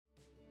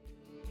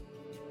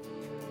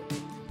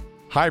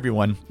Hi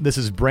everyone, this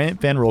is Brant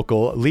Van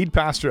Rokel, lead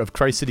pastor of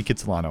Christ City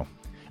Kitsilano,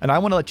 and I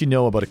want to let you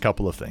know about a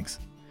couple of things.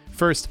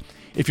 First,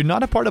 if you're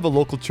not a part of a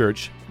local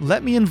church,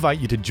 let me invite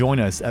you to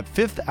join us at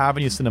 5th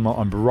Avenue Cinema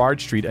on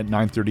Burrard Street at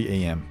 9:30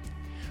 a.m.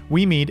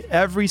 We meet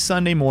every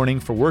Sunday morning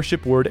for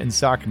worship, word, and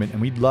sacrament, and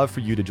we'd love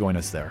for you to join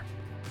us there.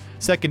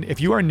 Second, if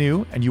you are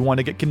new and you want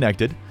to get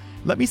connected,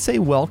 let me say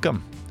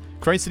welcome.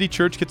 Christ City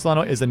Church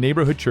Kitsilano is a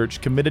neighborhood church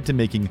committed to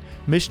making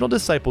missional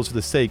disciples for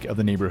the sake of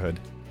the neighborhood.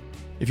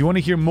 If you want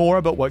to hear more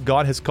about what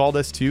God has called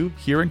us to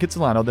here in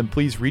Kitsilano, then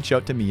please reach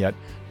out to me at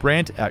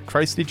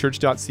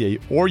brant@christcitychurch.ca,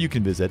 or you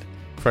can visit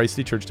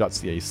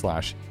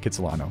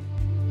christcitychurch.ca/Kitsilano.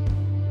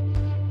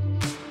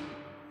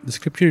 The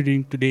scripture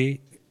reading today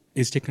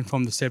is taken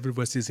from the several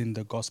verses in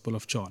the Gospel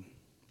of John.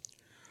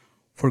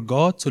 For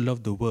God so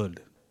loved the world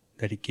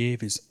that he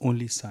gave his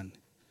only Son,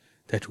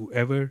 that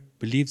whoever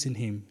believes in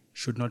him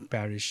should not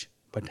perish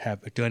but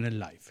have eternal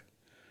life.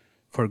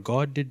 For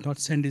God did not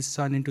send his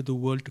Son into the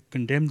world to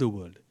condemn the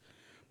world,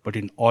 but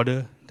in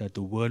order that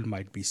the world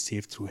might be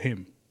saved through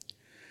him.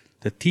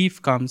 The thief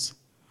comes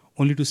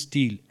only to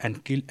steal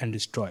and kill and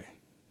destroy.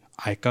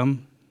 I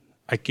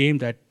came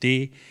that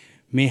they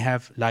may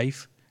have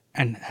life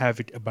and have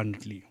it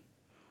abundantly.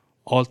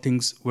 All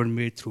things were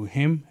made through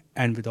him,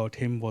 and without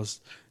him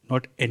was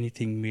not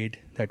anything made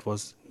that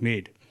was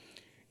made.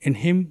 In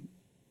him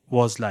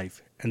was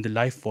life, and the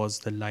life was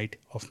the light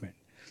of men.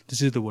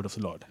 This is the word of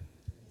the Lord.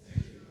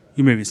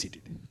 You may be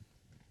seated.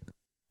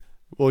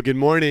 Well, good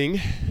morning.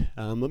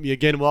 Let me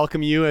again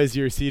welcome you as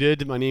you're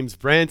seated. My name's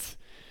Brant.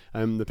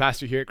 I'm the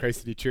pastor here at Christ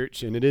City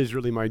Church, and it is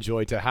really my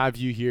joy to have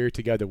you here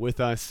together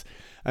with us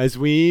as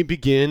we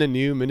begin a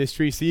new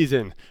ministry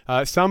season.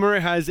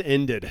 Summer has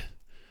ended,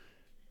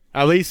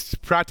 at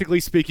least practically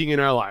speaking in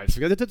our lives.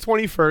 We got to the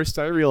 21st,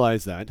 I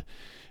realize that.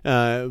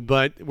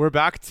 But we're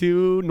back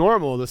to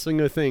normal, the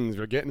swing of things.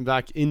 We're getting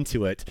back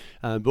into it,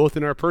 both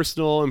in our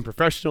personal and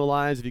professional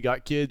lives. If you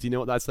got kids, you know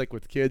what that's like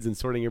with kids and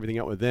sorting everything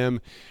out with them,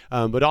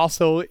 but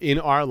also in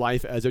our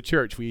life as a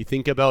church. We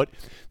think about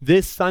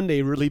this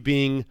Sunday really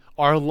being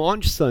our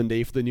launch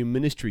Sunday for the new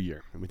ministry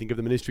year. And we think of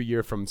the ministry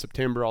year from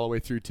September all the way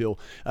through till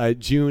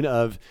June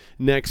of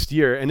next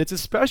year. And it's a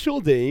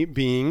special day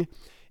being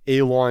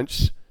a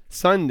launch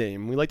Sunday.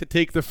 And we like to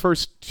take the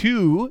first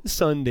 2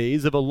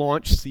 Sundays of a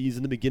launch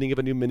season, the beginning of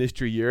a new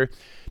ministry year,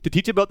 to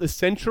teach about the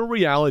central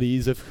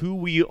realities of who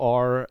we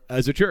are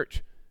as a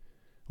church.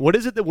 What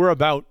is it that we're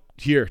about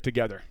here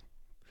together?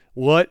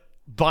 What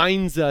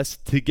binds us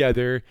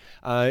together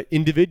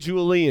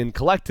individually and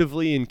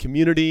collectively in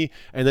community,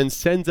 and then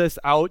sends us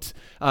out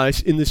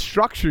in the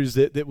structures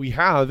that we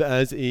have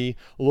as a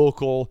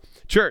local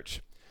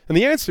church? And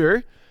the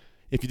answer,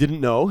 if you didn't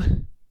know,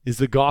 is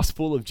the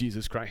gospel of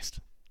Jesus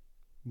Christ.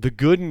 The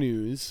good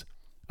news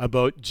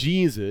about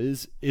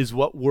Jesus is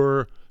what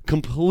we're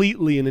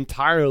completely and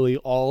entirely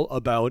all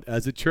about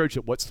as a church,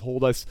 at what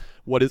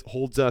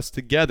holds us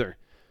together.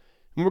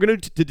 And we're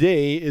going to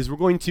today is we're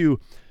going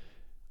to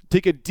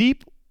take a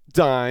deep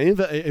dive,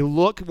 a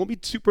look. It won't be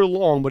super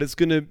long, but it's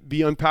going to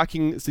be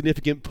unpacking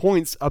significant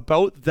points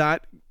about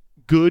that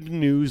good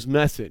news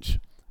message.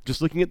 Just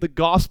looking at the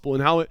gospel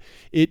and how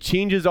it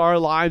changes our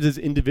lives as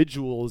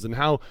individuals, and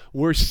how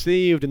we're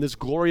saved in this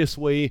glorious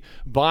way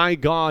by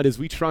God as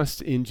we trust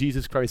in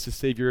Jesus Christ, the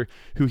Savior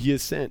who he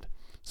has sent.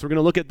 So we're going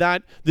to look at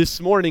that this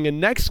morning.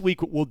 And next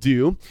week what we'll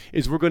do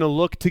is we're going to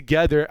look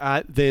together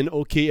at then,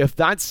 okay, if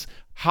that's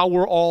how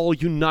we're all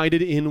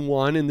united in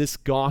one in this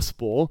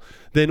gospel,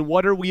 then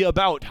what are we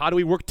about? How do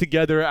we work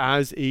together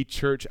as a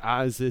church,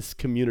 as this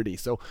community?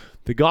 So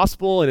the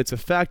gospel and its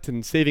effect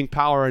and saving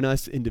power in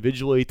us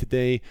individually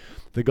today,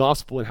 the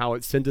gospel and how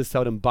it sends us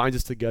out and binds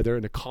us together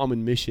in a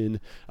common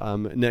mission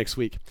next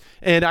week.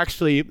 And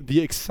actually,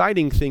 the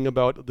exciting thing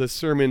about the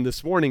sermon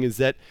this morning is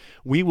that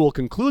we will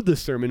conclude the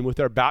sermon with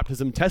our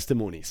baptism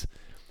testimonies.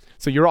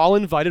 So you're all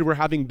invited. We're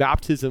having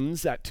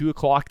baptisms at 2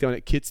 o'clock down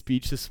at Kitts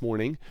Beach this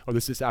morning, or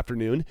this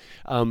afternoon.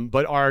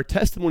 But our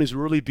testimonies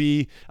will really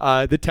be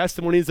the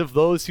testimonies of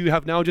those who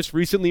have now just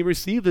recently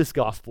received this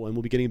gospel and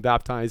will be getting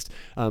baptized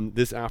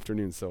this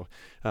afternoon. So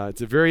it's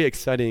a very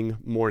exciting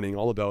morning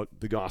all about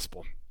the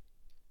gospel.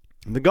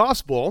 And the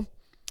gospel,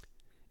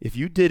 if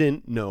you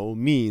didn't know,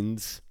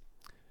 means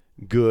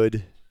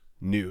good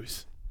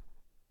news.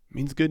 It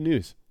means good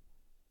news.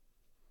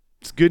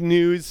 It's good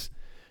news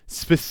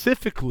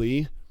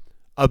specifically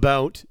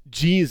about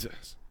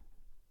Jesus.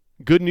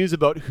 Good news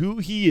about who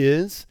he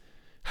is,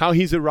 how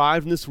he's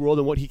arrived in this world,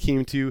 and what he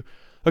came to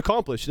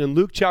accomplish. And in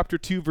Luke chapter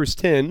 2, verse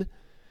 10,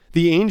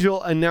 the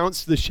angel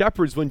announced to the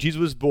shepherds when Jesus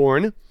was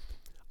born,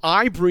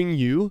 I bring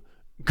you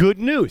good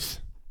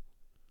news.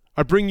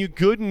 I bring you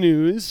good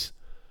news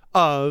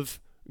of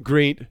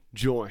great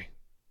joy.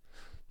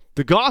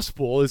 The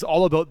gospel is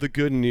all about the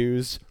good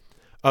news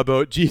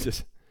about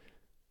Jesus.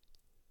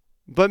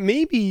 But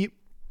maybe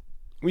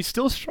we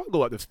still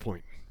struggle at this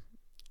point.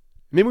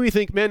 Maybe we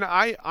think, man,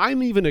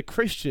 I'm even a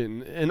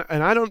Christian, and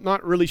I'm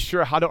not really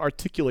sure how to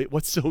articulate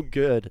what's so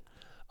good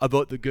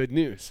about the good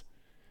news.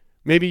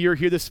 Maybe you're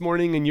here this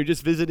morning and you're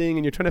just visiting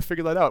and you're trying to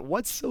figure that out.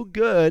 What's so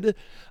good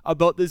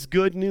about this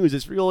good news,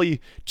 this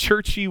really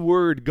churchy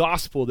word,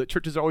 gospel, that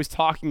churches are always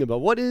talking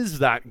about? What is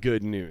that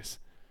good news?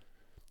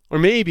 Or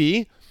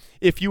maybe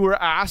if you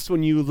were asked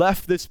when you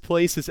left this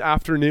place this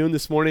afternoon,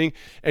 this morning,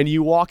 and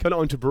you walk out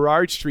onto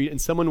Burrard Street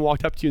and someone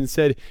walked up to you and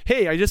said,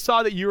 hey, I just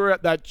saw that you were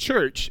at that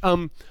church.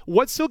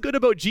 What's so good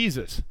about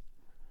Jesus?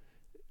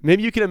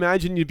 Maybe you can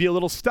imagine you'd be a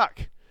little stuck.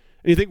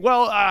 And you think,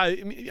 well, I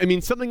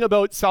mean, something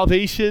about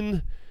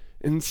salvation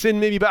and sin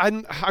maybe, but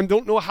I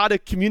don't know how to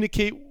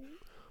communicate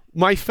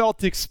my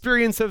felt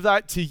experience of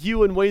that to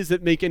you in ways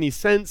that make any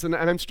sense, and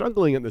I'm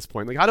struggling at this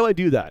point. Like, how do I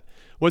do that?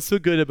 What's so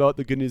good about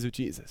the good news of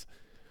Jesus?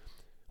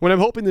 What I'm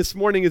hoping this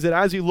morning is that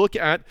as we look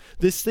at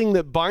this thing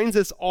that binds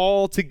us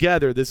all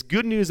together, this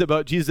good news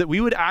about Jesus, that we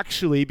would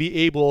actually be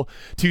able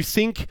to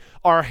sink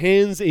our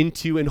hands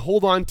into and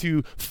hold on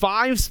to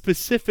 5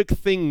 specific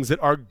things that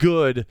are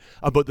good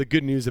about the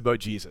good news about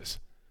Jesus.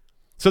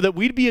 So that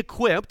we'd be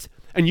equipped,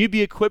 and you'd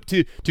be equipped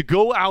to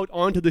go out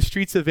onto the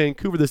streets of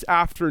Vancouver this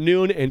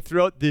afternoon and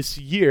throughout this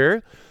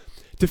year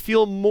to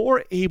feel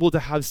more able to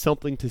have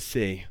something to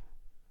say,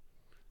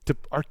 to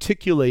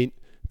articulate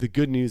the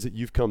good news that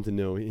you've come to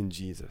know in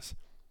Jesus.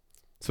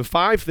 So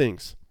 5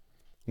 things.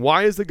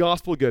 Why is the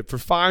gospel good? For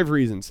 5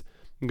 reasons.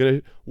 I'm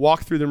going to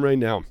walk through them right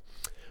now.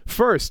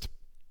 First,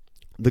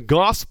 the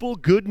gospel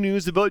good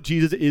news about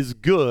Jesus is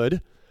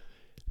good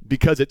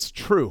because it's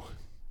true.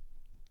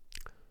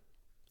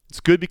 It's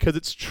good because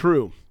it's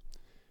true.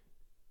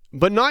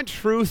 But not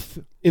truth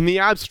in the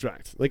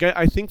abstract. Like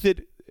I think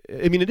that,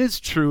 it is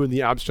true in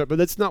the abstract, but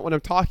that's not what I'm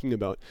talking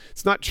about.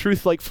 It's not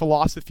truth like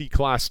philosophy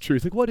class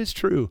truth. Like, what is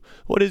true?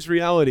 What is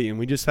reality? And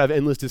we just have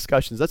endless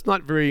discussions. That's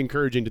not very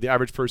encouraging to the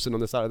average person on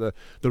the side of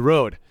the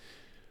road.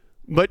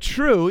 But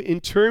true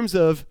in terms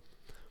of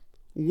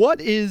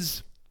what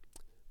is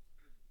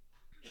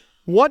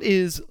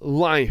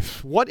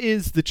life? What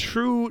is the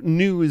true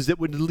news that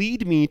would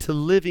lead me to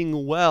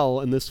living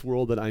well in this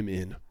world that I'm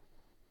in?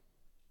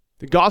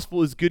 The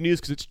gospel is good news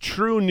because it's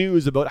true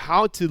news about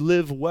how to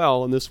live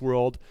well in this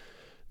world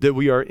that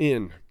we are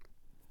in.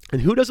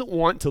 And who doesn't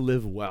want to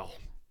live well?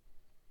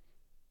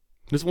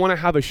 Who doesn't want to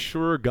have a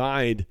sure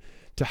guide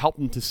to help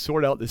them to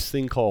sort out this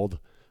thing called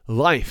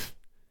life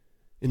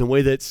in a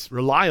way that's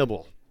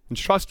reliable and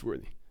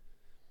trustworthy?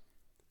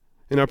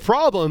 And our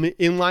problem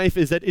in life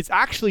is that it's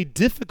actually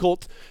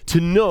difficult to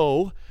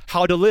know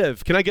how to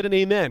live. Can I get an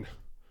amen?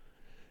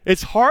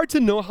 It's hard to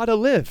know how to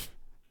live,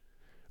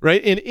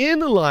 right? And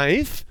in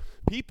life,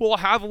 people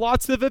have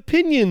lots of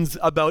opinions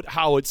about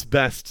how it's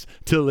best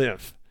to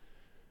live.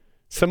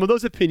 Some of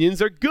those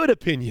opinions are good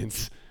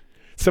opinions.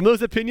 Some of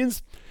those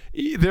opinions,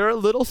 they're a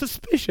little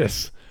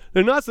suspicious.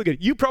 They're not so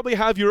good. You probably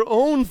have your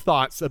own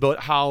thoughts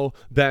about how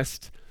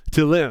best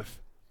to live.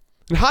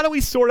 And how do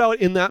we sort out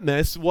in that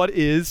mess what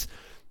is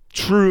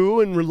true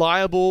and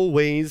reliable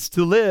ways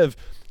to live?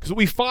 Because what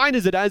we find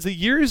is that as the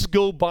years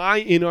go by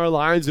in our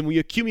lives and we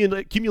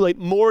accumulate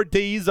more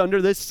days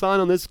under this sun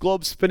on this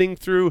globe spinning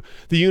through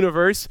the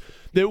universe,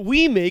 that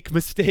we make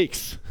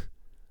mistakes.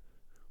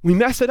 We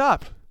mess it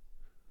up.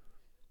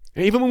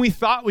 And even when we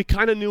thought we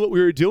kind of knew what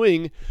we were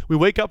doing, we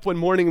wake up one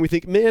morning and we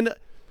think, man,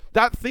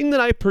 that thing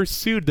that I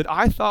pursued that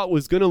I thought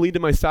was going to lead to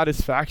my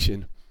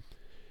satisfaction,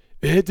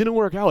 it didn't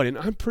work out and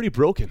I'm pretty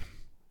broken.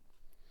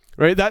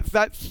 Right?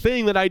 That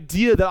thing, that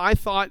idea that I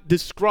thought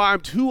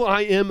described who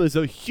I am as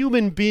a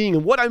human being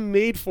and what I'm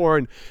made for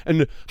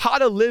and how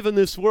to live in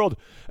this world,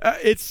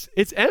 it's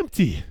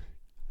empty.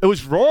 It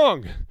was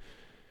wrong.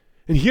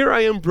 And here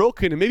I am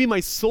broken, and maybe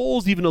my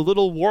soul's even a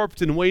little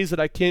warped in ways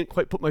that I can't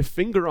quite put my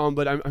finger on,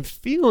 but I'm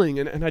feeling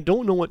and I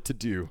don't know what to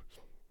do.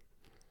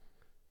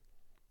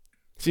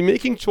 See,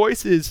 making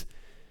choices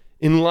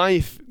in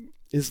life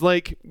is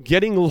like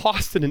getting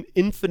lost in an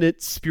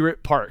infinite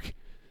spirit park.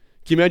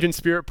 Can you imagine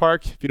Spirit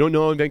Park? If you don't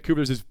know, in Vancouver,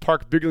 there's this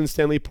park bigger than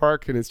Stanley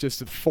Park, and it's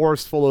just a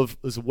forest full of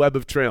this web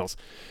of trails.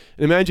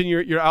 And imagine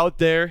you're out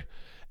there,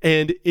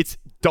 and it's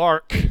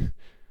dark,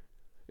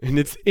 and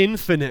it's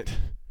infinite,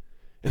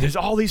 and there's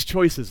all these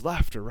choices,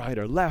 left or right,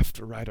 or left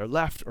or right, or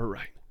left or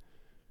right.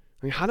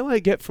 I mean, how do I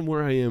get from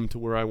where I am to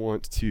where I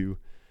want to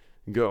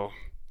go?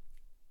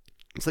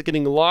 It's like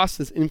getting lost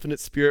in this infinite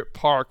Spirit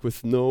Park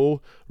with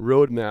no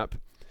roadmap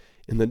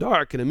in the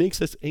dark, and it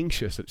makes us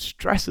anxious. It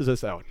stresses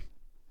us out.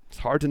 It's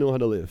hard to know how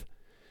to live.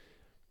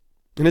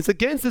 And it's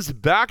against this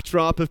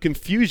backdrop of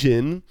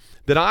confusion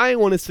that I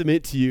want to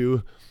submit to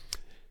you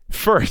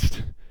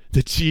first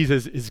that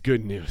Jesus is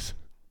good news.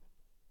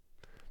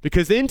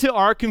 Because into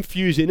our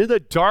confusion, into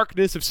the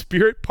darkness of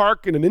Spirit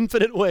Park in an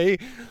infinite way,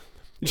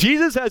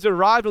 Jesus has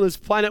arrived on this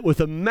planet with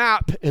a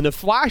map and a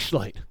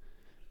flashlight.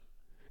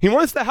 He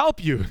wants to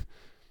help you.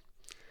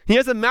 He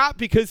has a map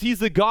because he's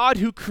the God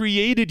who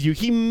created you.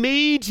 He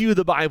made you,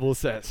 the Bible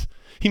says.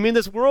 He made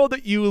this world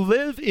that you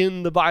live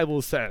in, the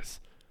Bible says.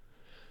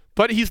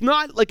 But he's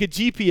not like a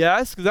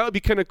GPS, because that would be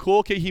kind of cool.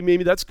 Okay, he made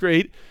me, that's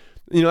great.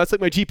 That's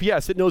like my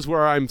GPS. It knows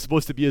where I'm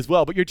supposed to be as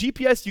well. But your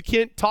GPS, you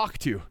can't talk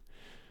to.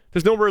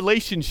 There's no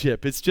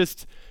relationship. It's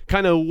just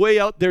kind of way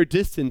out there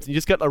distance. You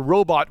just got a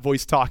robot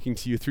voice talking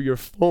to you through your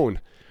phone.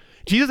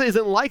 Jesus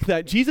isn't like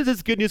that. Jesus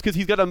is good news because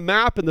he's got a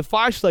map and the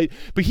flashlight,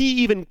 but he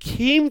even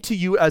came to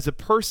you as a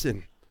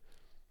person.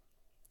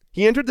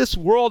 He entered this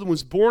world and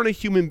was born a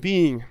human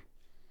being.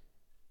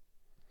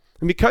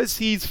 And because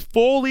he's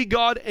fully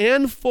God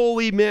and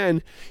fully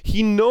man,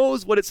 he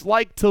knows what it's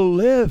like to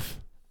live,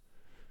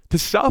 to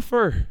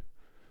suffer,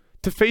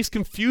 to face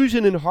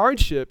confusion and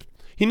hardship.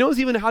 He knows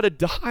even how to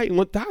die and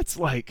what that's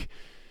like.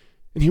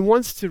 And he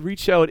wants to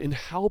reach out and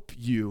help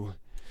you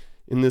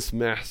in this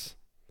mess.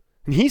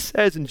 And he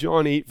says in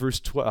John 8,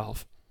 verse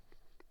 12,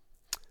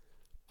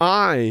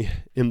 I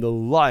am the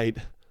light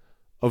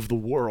of the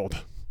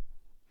world.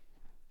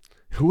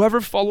 Whoever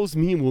follows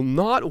me will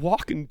not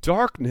walk in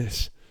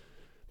darkness,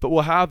 but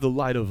will have the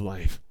light of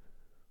life.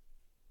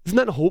 Isn't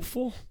that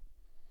hopeful?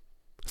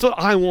 That's what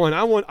I want.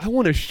 I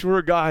want a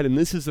sure guide, and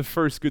this is the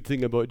first good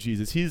thing about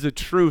Jesus. He's a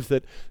truth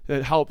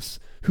that helps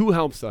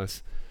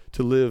us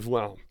to live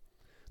well.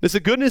 It's the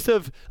goodness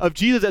of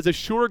Jesus as a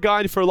sure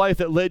guide for life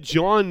that led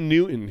John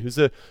Newton, who's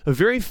a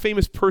very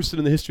famous person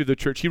in the history of the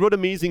church. He wrote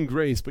Amazing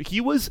Grace, but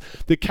he was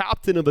the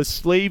captain of a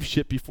slave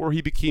ship before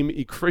he became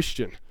a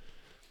Christian.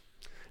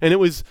 And it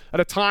was at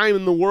a time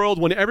in the world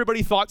when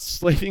everybody thought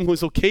slaving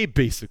was okay,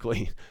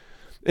 basically.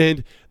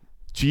 And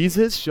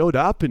Jesus showed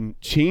up and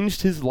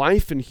changed his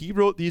life, and he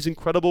wrote these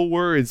incredible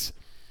words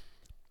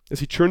as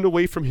he turned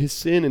away from his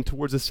sin and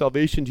towards the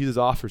salvation Jesus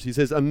offers. He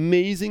says,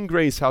 amazing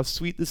grace, how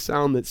sweet the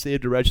sound that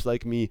saved a wretch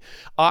like me.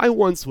 I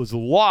once was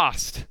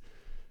lost,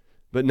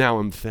 but now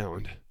I'm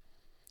found.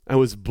 I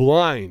was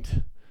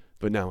blind,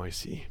 but now I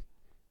see.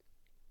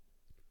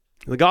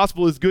 The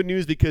gospel is good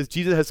news because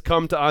Jesus has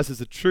come to us as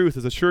a truth,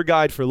 as a sure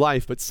guide for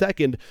life. But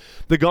second,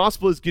 the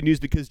gospel is good news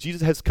because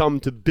Jesus has come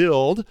to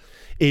build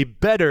a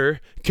better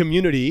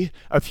community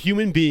of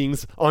human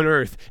beings on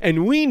earth.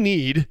 And we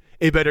need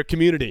a better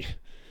community.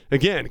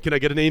 Again, can I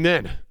get an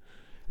amen?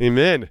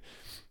 Amen.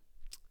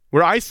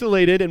 We're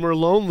isolated and we're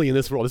lonely in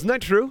this world. Isn't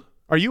that true?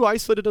 Are you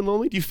isolated and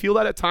lonely? Do you feel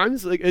that at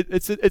times? Like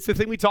it's the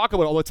thing we talk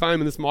about all the time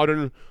in this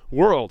modern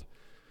world.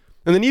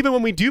 And then even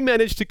when we do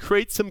manage to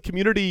create some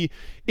community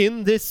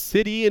in this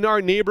city, in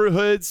our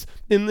neighborhoods,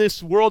 in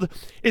this world,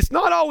 it's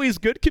not always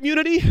good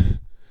community.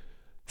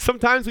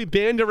 Sometimes we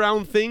band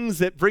around things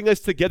that bring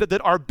us together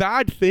that are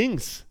bad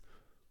things.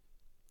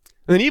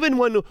 And then even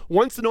when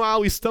once in a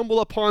while we stumble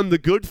upon the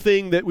good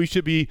thing that we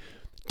should be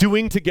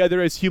doing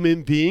together as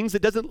human beings,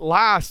 it doesn't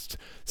last.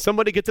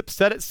 Somebody gets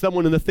upset at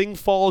someone and the thing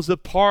falls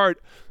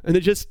apart and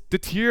it just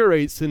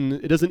deteriorates and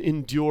it doesn't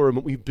endure. And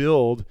what we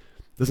build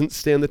doesn't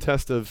stand the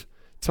test of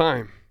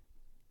time.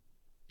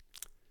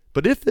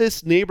 But if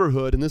this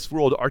neighborhood and this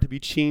world are to be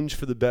changed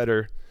for the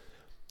better,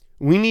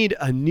 we need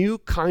a new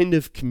kind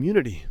of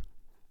community.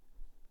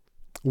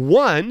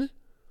 One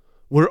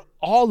where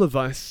all of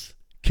us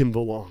can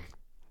belong.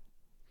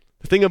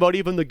 The thing about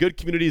even the good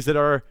communities that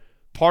are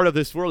part of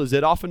this world is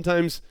that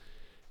oftentimes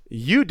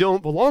you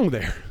don't belong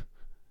there.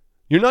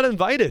 You're not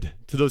invited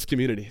to those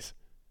communities.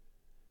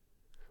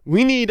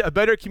 We need a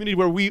better community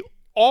where we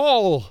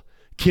all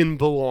can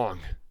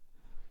belong.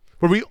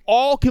 Where we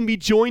all can be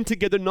joined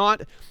together,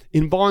 not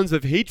in bonds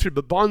of hatred,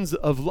 but bonds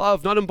of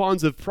love, not in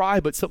bonds of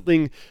pride, but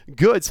something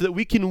good, so that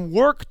we can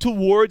work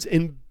towards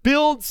and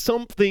build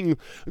something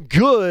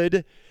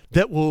good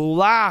that will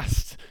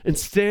last and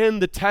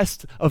stand the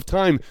test of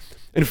time.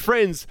 And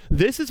friends,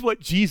 this is what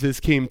Jesus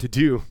came to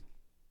do.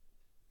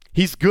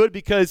 He's good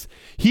because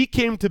he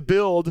came to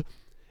build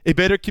a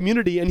better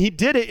community, and he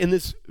did it in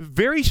this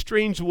very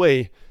strange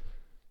way.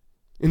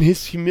 In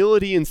his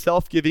humility and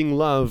self-giving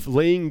love,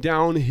 laying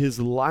down his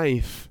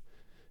life,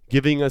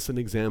 giving us an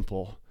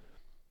example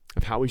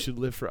of how we should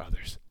live for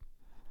others.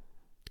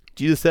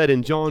 Jesus said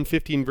in John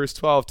 15, verse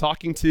 12,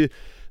 talking to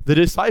the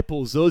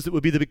disciples, those that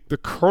would be the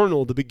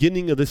kernel, the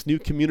beginning of this new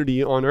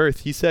community on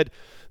earth, he said,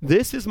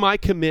 "This is my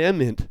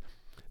commandment,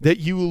 that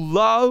you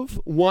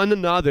love one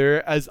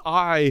another as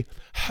I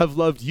have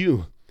loved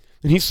you."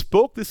 And he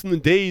spoke this in the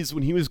days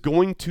when he was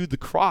going to the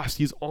cross.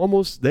 He's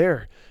almost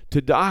there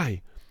to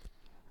die.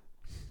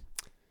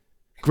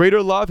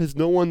 Greater love has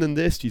no one than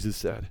this, Jesus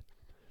said,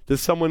 that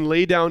someone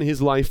lay down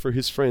his life for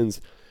his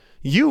friends.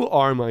 You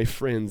are my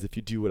friends if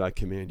you do what I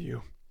command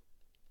you.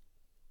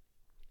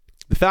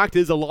 The fact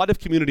is, a lot of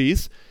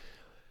communities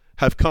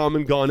have come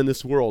and gone in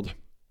this world.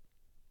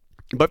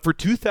 But for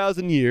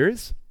 2,000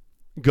 years,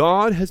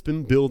 God has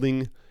been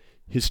building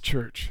his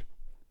church.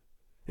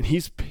 And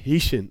he's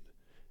patient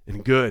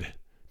and good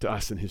to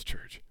us in his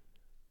church.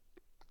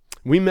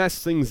 We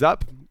mess things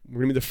up. We're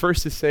going to be the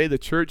first to say the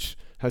church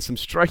has some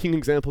striking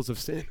examples of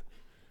sin,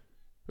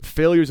 of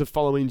failures of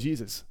following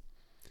Jesus.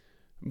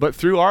 But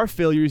through our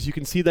failures, you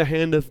can see the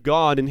hand of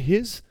God and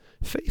his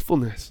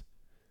faithfulness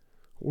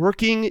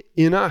working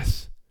in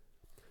us,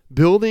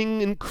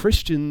 building in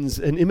Christians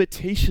an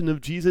imitation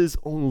of Jesus'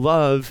 own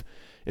love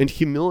and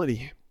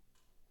humility.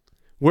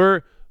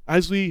 Where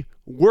as we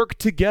work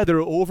together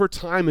over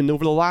time and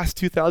over the last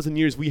 2,000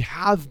 years, we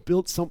have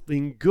built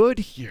something good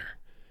here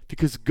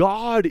because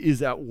God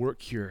is at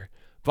work here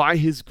by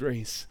his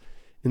grace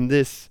in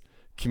this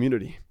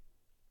community.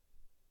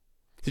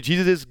 So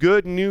Jesus is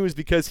good news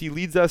because he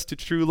leads us to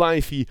true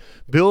life. He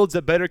builds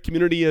a better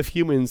community of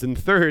humans. And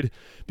third,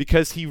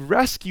 because he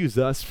rescues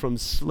us from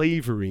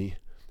slavery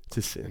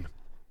to sin.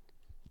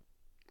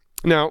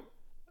 Now,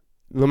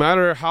 no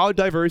matter how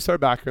diverse our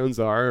backgrounds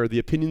are or the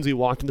opinions we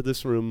walk into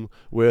this room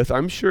with,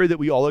 I'm sure that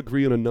we all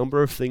agree on a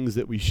number of things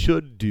that we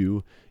should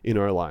do in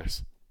our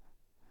lives.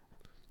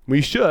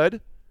 We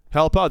should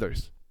help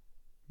others.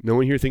 No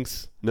one here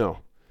thinks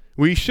no.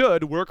 We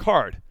should work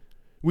hard.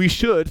 We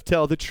should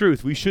tell the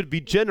truth. We should be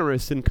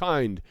generous and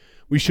kind.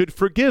 We should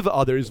forgive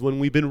others when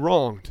we've been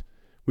wronged.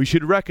 We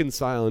should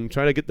reconcile and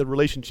try to get the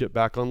relationship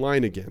back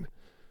online again.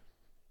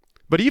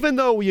 But even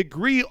though we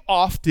agree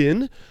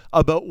often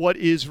about what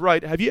is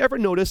right, have you ever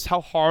noticed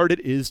how hard it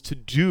is to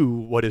do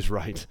what is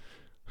right?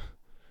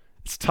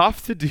 It's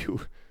tough to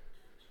do.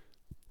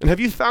 And have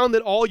you found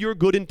that all your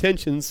good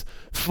intentions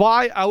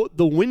fly out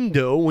the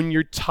window when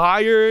you're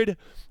tired,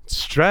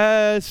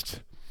 stressed,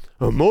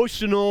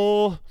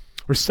 emotional,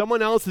 or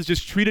someone else has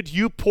just treated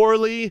you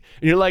poorly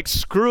and you're like,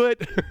 screw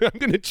it, I'm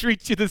going to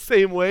treat you the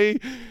same way?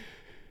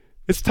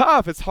 It's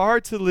tough. It's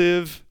hard to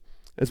live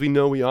as we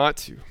know we ought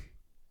to.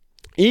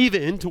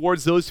 Even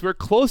towards those who are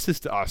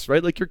closest to us,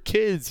 right? Like your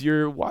kids,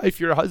 your wife,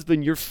 your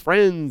husband, your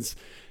friends.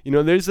 You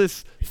know, there's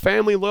this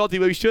family loyalty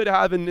we should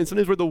have, and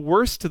sometimes we're the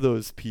worst to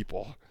those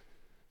people.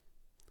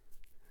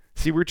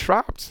 See, we're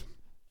trapped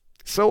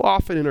so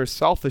often in our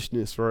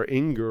selfishness or our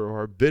anger or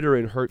our bitter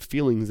and hurt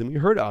feelings, and we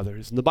hurt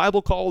others. And the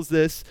Bible calls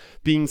this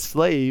being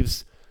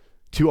slaves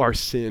to our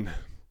sin.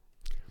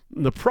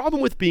 And the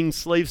problem with being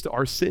slaves to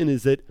our sin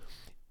is that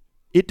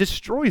it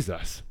destroys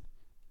us.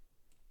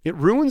 It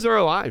ruins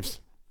our lives.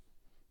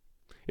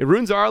 It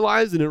ruins our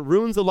lives, and it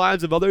ruins the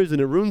lives of others,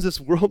 and it ruins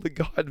this world that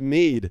God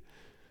made.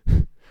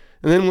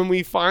 And then when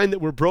we find that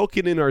we're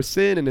broken in our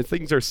sin and that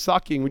things are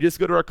sucking, we just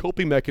go to our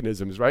coping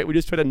mechanisms, right? We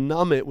just try to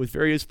numb it with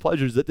various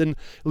pleasures that then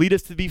lead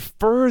us to be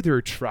further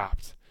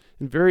trapped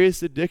in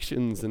various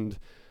addictions and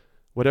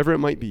whatever it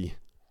might be.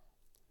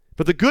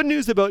 But the good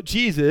news about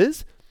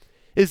Jesus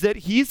is that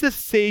he's the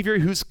Savior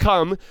who's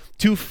come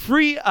to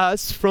free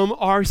us from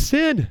our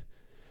sin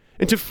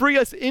and to free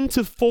us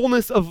into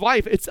fullness of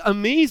life. It's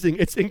amazing.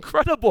 It's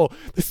incredible.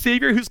 The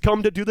Savior who's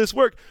come to do this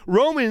work.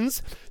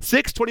 Romans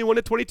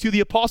 6:21-22, the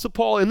Apostle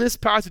Paul, in this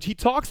passage, he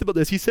talks about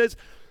this. He says,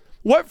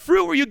 what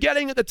fruit were you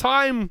getting at the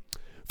time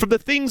from the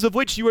things of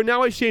which you are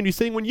now ashamed? He's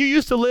saying, when you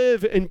used to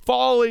live and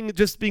following,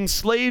 just being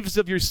slaves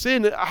of your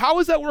sin, how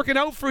is that working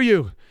out for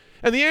you?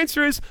 And the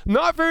answer is,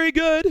 not very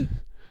good.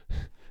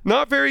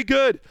 Not very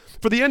good.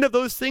 For the end of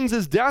those things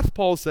is death,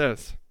 Paul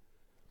says.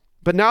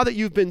 But now that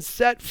you've been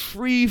set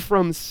free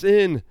from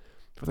sin,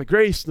 for the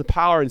grace and the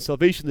power and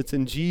salvation that's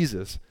in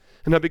Jesus,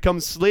 and have become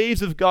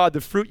slaves of God,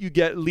 the fruit you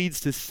get leads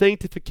to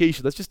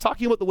sanctification. That's just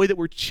talking about the way that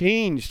we're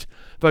changed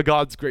by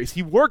God's grace.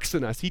 He works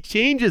in us. He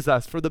changes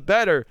us for the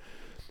better.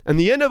 And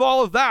the end of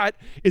all of that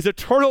is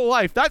eternal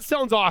life. That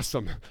sounds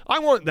awesome. I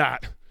want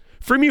that.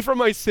 Free me from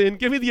my sin.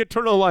 Give me the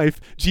eternal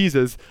life.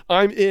 Jesus,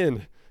 I'm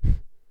in.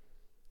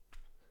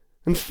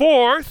 And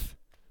fourth,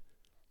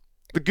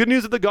 the good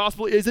news of the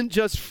gospel isn't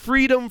just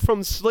freedom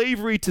from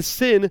slavery to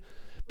sin,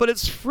 but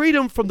it's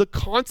freedom from the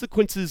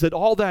consequences that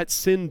all that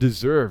sin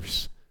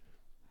deserves.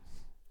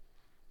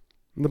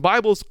 And the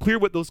Bible is clear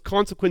what those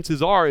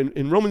consequences are.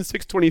 In Romans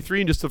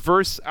 6:23, just a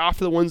verse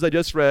after the ones I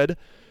just read,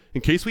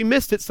 in case we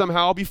missed it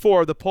somehow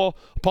before, the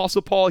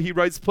Apostle Paul, he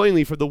writes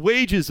plainly, for the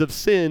wages of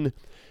sin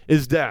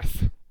is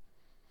death.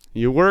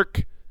 You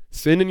work,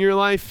 sin in your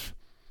life,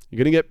 you're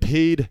going to get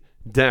paid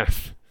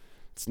death.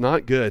 It's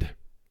not good.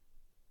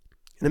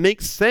 And it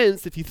makes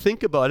sense if you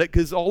think about it,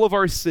 because all of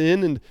our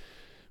sin and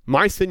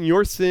my sin,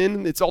 your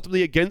sin, it's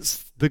ultimately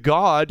against the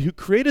God who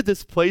created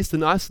this place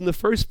and us in the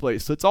first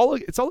place. So it's all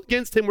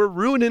against him. We're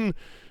ruining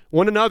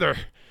one another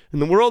in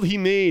the world he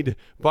made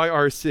by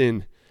our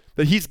sin.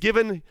 That he's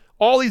given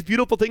all these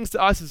beautiful things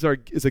to us as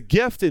a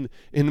gift, and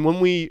when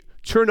we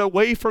turn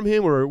away from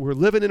him or we're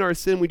living in our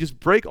sin, we just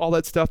break all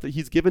that stuff that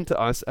he's given to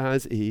us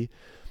as a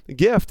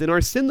gift. And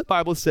our sin, the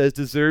Bible says,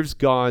 deserves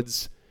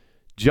God's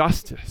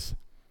justice.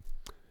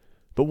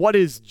 But what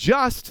is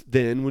just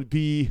then would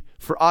be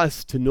for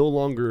us to no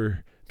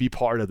longer be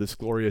part of this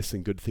glorious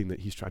and good thing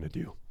that he's trying to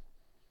do.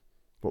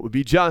 What would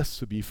be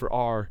just would be for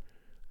our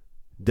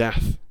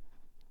death.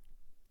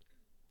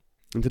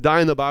 And to die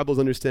in the Bible's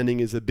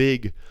understanding is a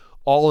big,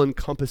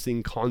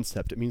 all-encompassing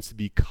concept. It means to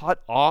be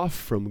cut off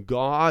from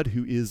God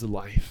who is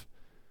life.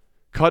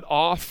 Cut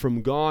off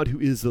from God who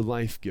is the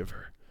life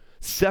giver.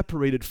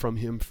 Separated from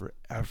him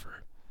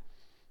forever.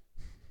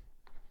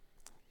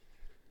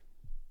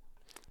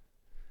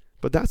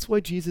 But that's why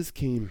Jesus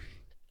came.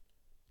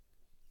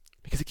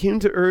 Because he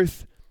came to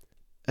earth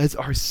as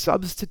our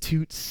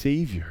substitute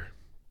Savior.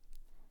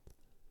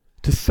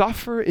 To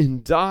suffer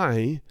and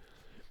die,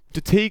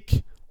 to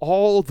take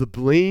all the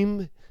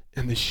blame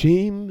and the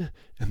shame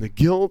and the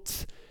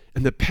guilt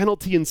and the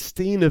penalty and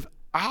stain of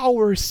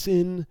our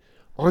sin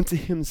onto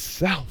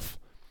himself.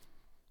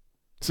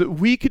 So that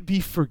we could be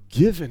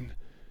forgiven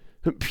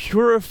and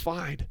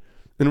purified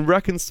and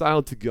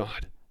reconciled to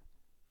God.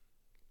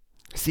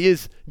 See,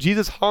 as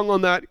Jesus hung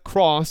on that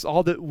cross,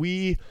 all that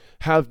we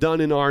have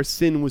done in our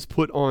sin was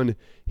put on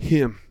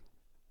him,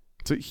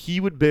 so he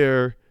would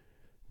bear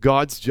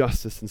God's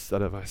justice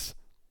instead of us.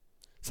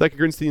 2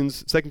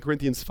 Corinthians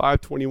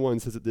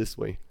 5:21 says it this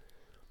way: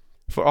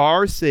 for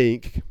our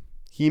sake,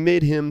 he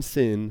made him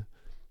sin.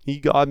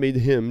 God made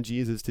him,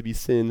 Jesus, to be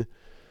sin,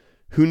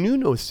 who knew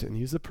no sin.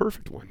 He's the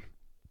perfect one.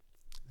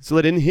 So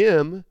that in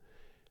him,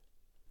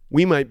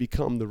 we might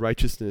become the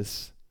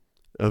righteousness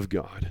of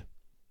God.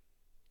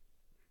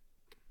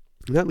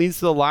 And that leads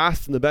to the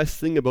last and the best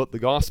thing about the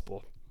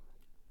gospel.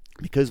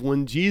 Because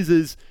when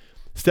Jesus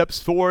steps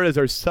forward as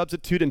our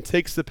substitute and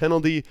takes the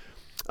penalty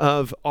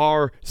of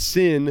our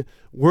sin,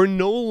 we're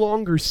no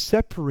longer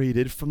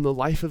separated from the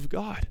life of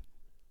God.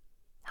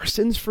 Our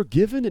sin's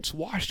forgiven, it's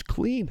washed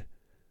clean.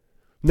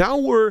 Now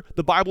we're,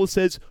 the Bible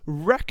says,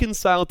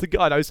 reconciled to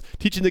God. I was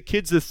teaching the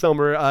kids this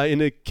summer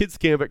in a kids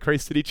camp at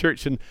Christ City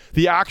Church, and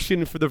the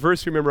action for the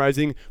verse we're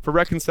memorizing for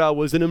reconcile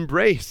was an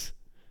embrace.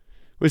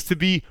 It was to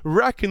be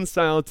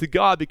reconciled to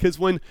God, because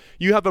when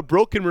you have a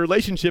broken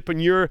relationship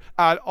and you're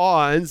at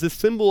odds, the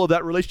symbol of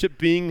that relationship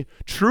being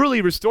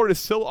truly restored is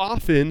so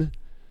often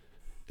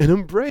an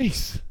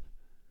embrace.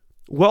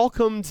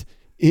 Welcomed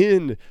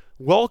in,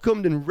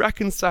 welcomed and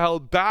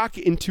reconciled back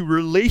into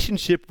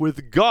relationship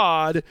with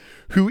God,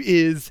 who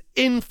is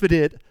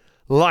infinite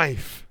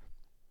life.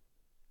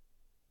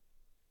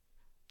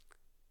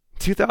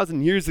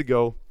 2,000 years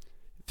ago,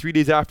 3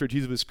 days after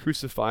Jesus was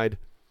crucified,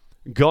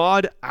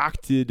 God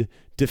acted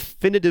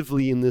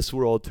definitively in this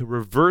world to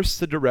reverse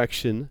the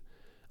direction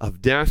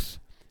of death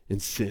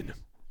and sin.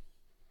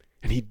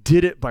 And he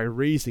did it by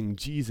raising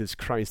Jesus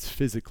Christ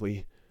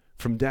physically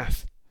from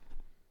death.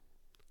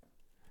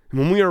 And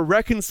when we are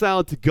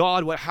reconciled to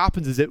God, what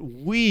happens is that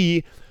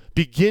we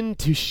begin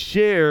to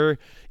share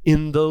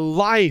in the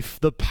life,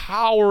 the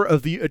power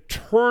of the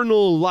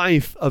eternal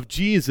life of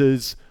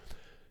Jesus'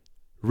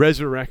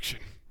 resurrection.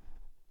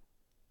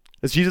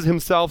 As Jesus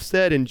himself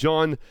said in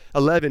John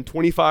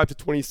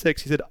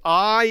 11:25-26, he said,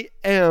 I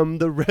am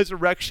the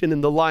resurrection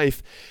and the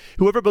life.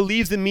 Whoever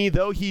believes in me,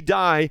 though he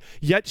die,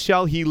 yet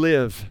shall he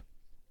live.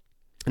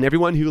 And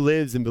everyone who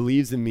lives and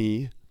believes in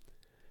me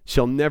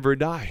shall never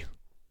die.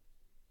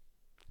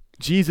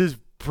 Jesus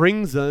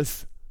brings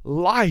us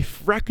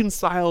life,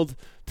 reconciled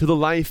to the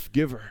life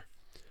giver.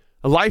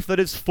 A life that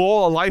is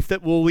full, a life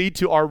that will lead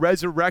to our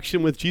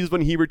resurrection with Jesus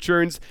when he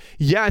returns.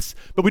 Yes,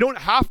 but we don't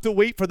have to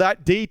wait for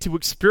that day to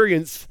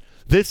experience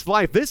this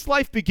life. This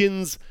life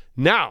begins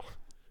now.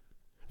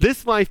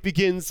 This life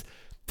begins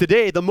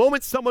today. The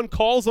moment someone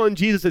calls on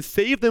Jesus to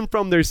save them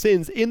from their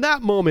sins, in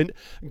that moment,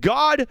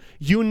 God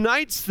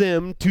unites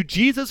them to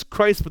Jesus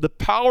Christ with the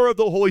power of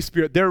the Holy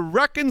Spirit. They're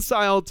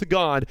reconciled to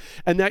God,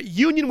 and that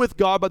union with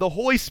God by the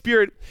Holy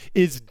Spirit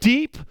is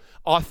deep,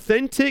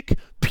 authentic,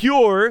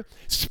 pure,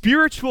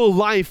 spiritual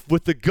life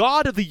with the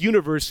God of the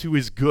universe who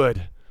is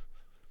good.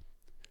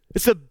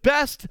 It's the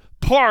best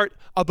part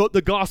about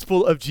the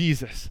gospel of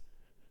Jesus.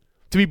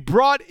 To be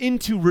brought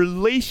into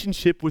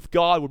relationship with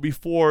God where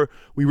before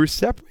we were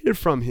separated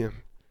from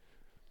him.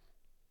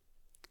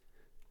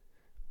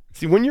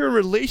 See, when you're in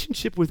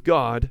relationship with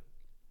God,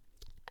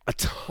 a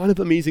ton of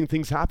amazing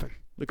things happen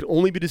that can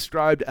only be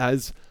described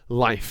as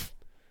life.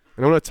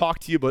 And I want to talk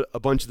to you about a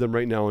bunch of them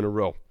right now in a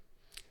row.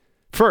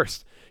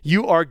 First,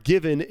 you are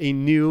given a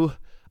new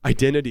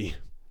identity.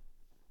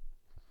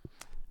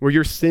 Where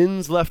your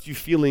sins left you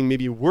feeling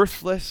maybe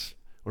worthless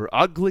or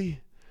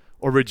ugly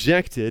or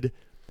rejected,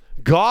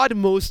 God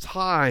Most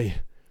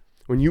High,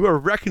 when you are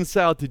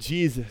reconciled to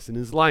Jesus and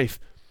his life,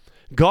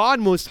 God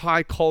Most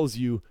High calls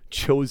you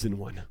chosen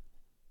one.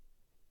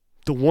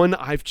 The one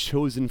I've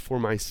chosen for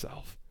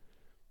myself.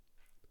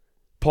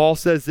 Paul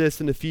says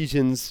this in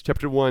Ephesians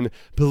chapter 1,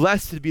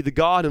 blessed be the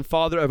God and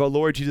Father of our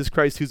Lord Jesus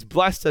Christ, who's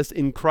blessed us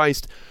in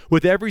Christ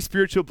with every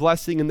spiritual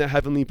blessing in the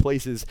heavenly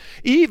places,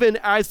 even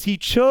as he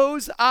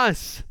chose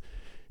us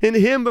in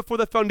him before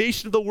the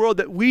foundation of the world,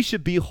 that we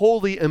should be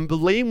holy and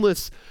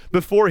blameless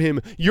before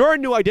him. Your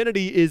new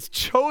identity is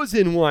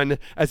chosen one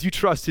as you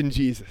trust in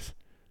Jesus.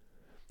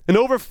 And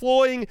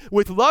overflowing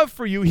with love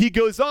for you, he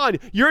goes on,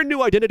 your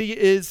new identity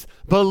is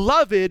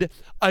beloved,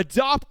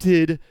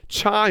 adopted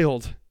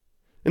child.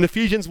 In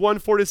Ephesians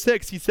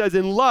 1:4-6, he says,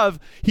 in love,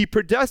 he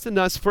predestined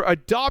us for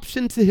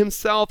adoption to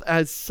himself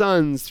as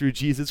sons through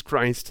Jesus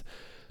Christ,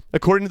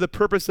 according to the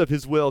purpose of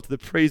his will, to the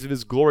praise of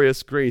his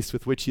glorious grace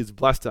with which he has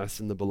blessed us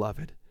in the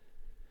beloved.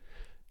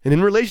 And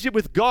in relationship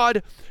with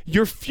God,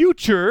 your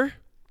future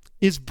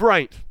is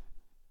bright.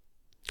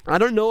 I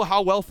don't know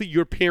how wealthy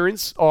your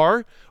parents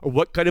are or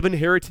what kind of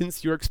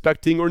inheritance you're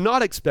expecting or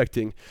not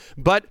expecting,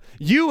 but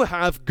you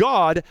have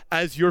God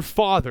as your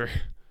Father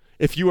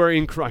if you are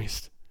in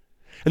Christ.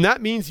 And that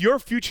means your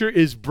future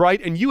is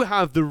bright and you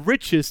have the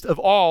richest of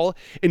all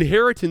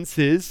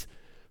inheritances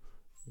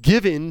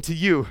given to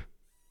you.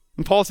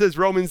 And Paul says,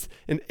 Romans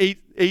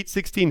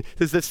 8:16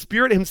 says, the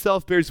Spirit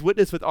himself bears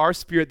witness with our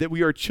spirit that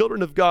we are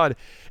children of God.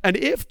 And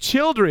if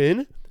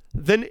children,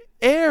 then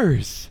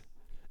heirs.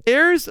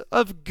 Heirs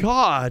of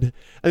God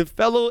and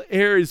fellow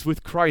heirs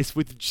with Christ,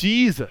 with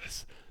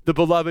Jesus, the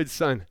beloved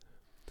Son.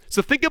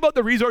 So think about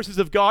the resources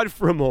of God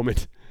for a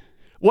moment.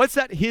 What's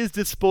at his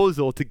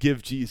disposal to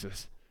give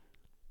Jesus?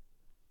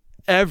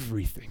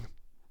 Everything.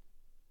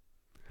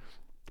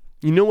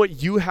 You know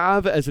what you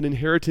have as an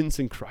inheritance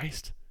in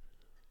Christ?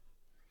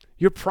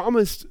 You're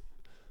promised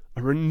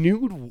a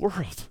renewed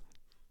world.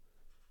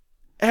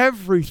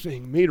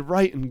 Everything made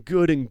right and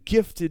good and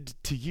gifted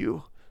to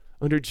you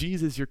under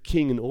Jesus, your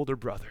King and older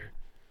brother.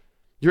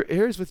 You're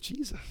heirs with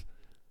Jesus.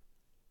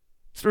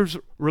 So there's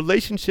a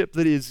relationship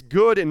that is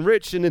good and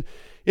rich, and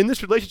in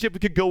this relationship we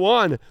could go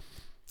on.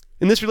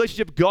 In this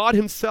relationship, God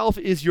himself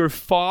is your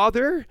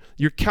Father,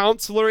 your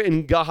counselor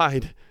and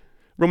guide.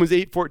 Romans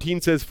 8:14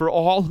 says, "For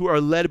all who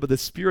are led by the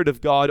Spirit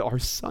of God are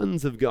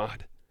sons of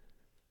God."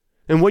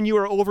 And when you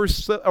are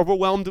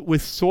overwhelmed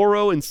with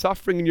sorrow and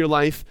suffering in your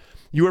life,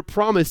 you are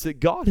promised that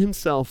God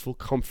himself will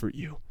comfort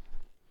you.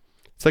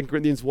 2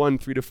 Corinthians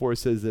 1:3-4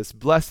 says this,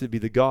 "Blessed be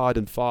the God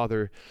and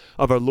Father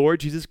of our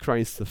Lord Jesus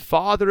Christ, the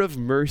Father of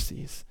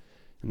mercies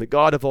and the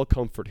God of all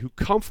comfort, who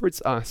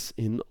comforts us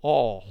in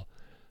all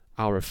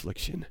our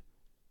affliction."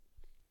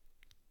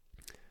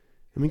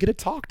 And we get to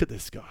talk to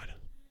this God.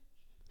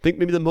 I think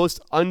maybe the most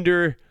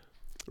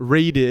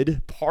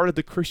underrated part of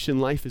the Christian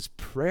life is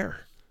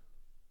prayer.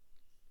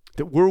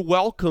 That we're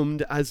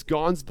welcomed as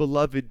God's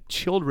beloved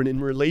children in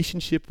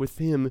relationship with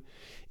him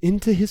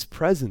into his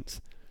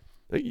presence.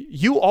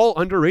 You all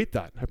underrate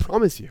that, I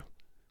promise you.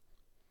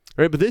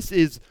 All right, but this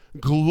is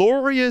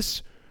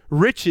glorious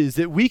riches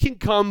that we can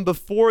come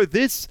before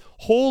this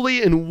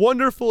holy and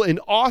wonderful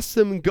and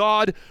awesome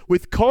God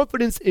with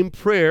confidence in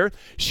prayer,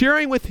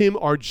 sharing with him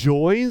our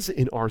joys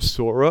and our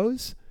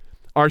sorrows,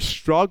 our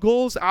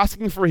struggles,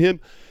 asking for him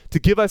to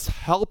give us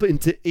help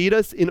and to aid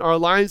us in our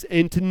lives,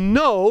 and to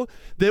know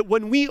that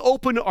when we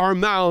open our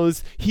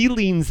mouths, he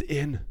leans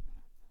in.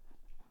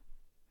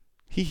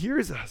 He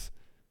hears us.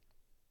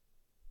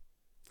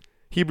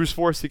 Hebrews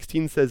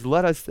 4:16 says,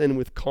 "Let us then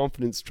with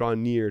confidence draw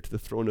near to the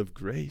throne of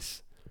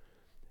grace,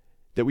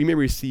 that we may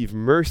receive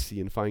mercy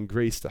and find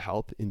grace to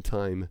help in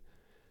time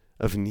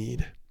of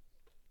need."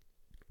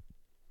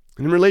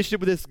 And in relationship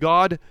with this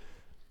God,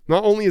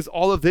 not only is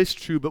all of this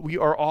true, but we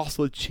are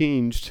also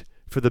changed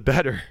for the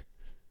better.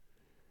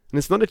 And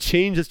it's not a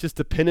change that's just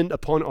dependent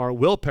upon our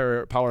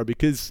willpower,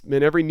 because,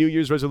 man, every New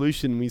Year's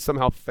resolution, we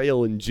somehow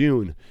fail in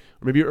June,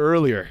 or maybe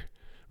earlier,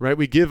 right?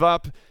 We give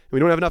up, and we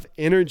don't have enough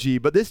energy.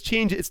 But this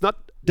change, it's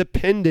not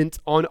dependent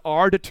on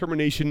our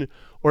determination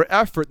or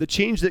effort. The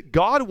change that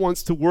God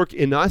wants to work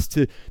in us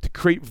to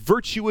create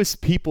virtuous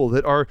people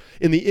that are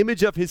in the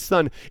image of his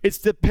Son, it's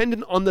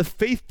dependent on the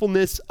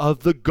faithfulness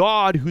of the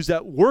God who's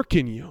at work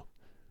in you.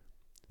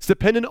 It's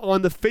dependent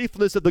on the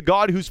faithfulness of the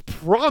God who's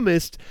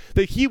promised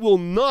that he will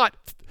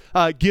not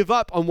give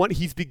up on what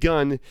he's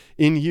begun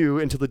in you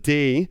until the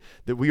day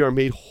that we are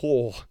made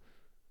whole.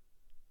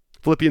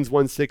 Philippians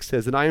 1:6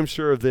 says, "And I am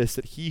sure of this,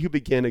 that he who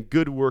began a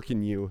good work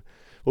in you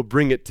will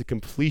bring it to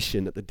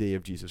completion at the day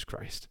of Jesus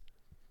Christ."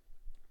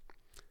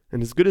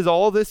 And as good as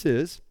all of this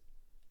is,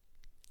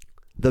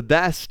 the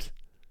best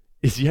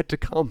is yet to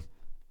come.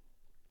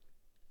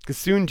 Because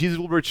soon Jesus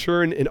will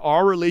return, and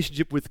our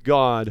relationship with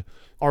God,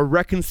 our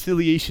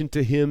reconciliation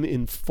to him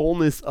in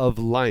fullness of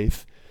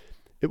life,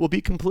 it will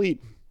be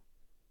complete.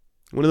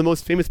 One of the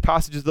most famous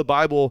passages of the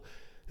Bible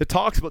that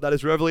talks about that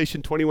is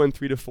Revelation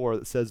 21:3-4,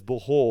 that says,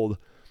 "Behold,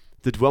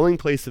 the dwelling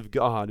place of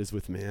God is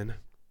with man.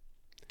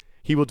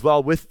 He will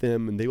dwell with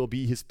them, and they will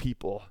be his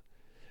people.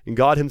 And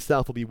God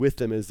himself will be with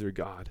them as their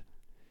God.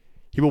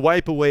 He will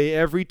wipe away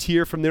every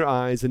tear from their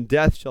eyes, and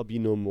death shall be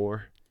no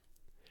more.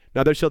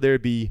 Neither shall there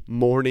be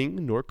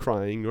mourning, nor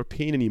crying, nor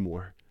pain any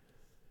more,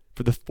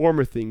 for the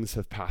former things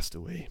have passed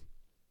away."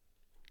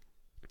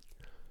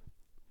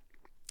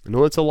 I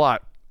know it's a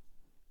lot,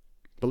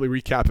 but let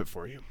me recap it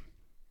for you.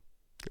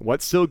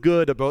 What's so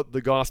good about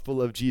the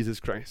gospel of Jesus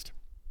Christ?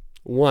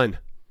 One,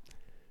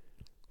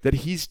 that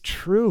he's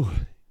true.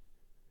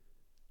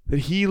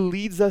 That he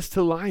leads us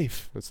to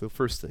life. That's the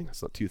first thing.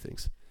 That's not two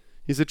things.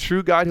 He's a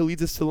true God who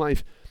leads us to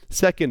life.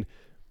 Second,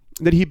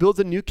 that he builds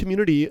a new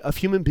community of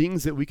human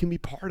beings that we can be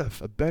part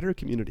of, a better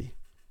community.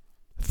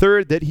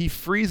 Third, that he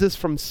frees us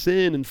from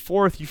sin. And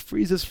fourth, he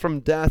frees us from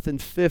death.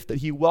 And fifth, that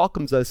he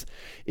welcomes us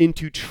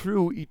into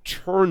true,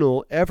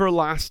 eternal,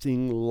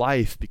 everlasting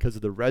life because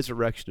of the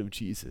resurrection of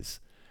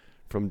Jesus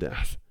from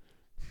death.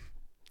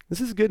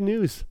 This is good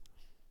news.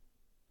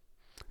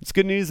 It's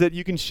good news that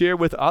you can share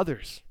with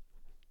others.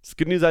 It's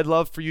good news I'd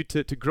love for you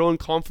to grow in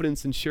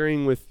confidence in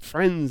sharing with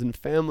friends and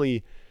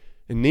family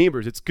and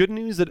neighbors. It's good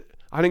news that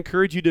I'd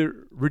encourage you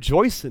to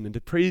rejoice in and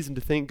to praise and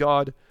to thank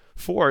God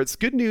for. It's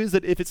good news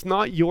that if it's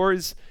not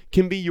yours,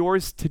 can be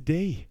yours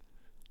today.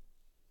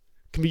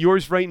 Can be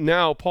yours right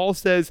now. Paul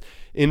says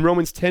in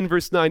Romans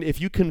 10:9, "If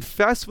you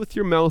confess with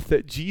your mouth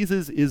that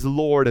Jesus is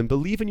Lord and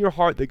believe in your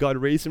heart that God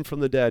raised him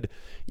from the dead,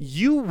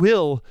 you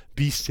will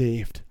be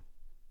saved."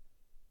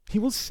 He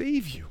will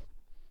save you.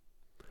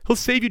 He'll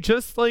save you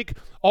just like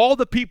all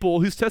the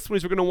people whose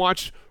testimonies we're going to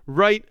watch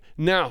right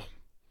now.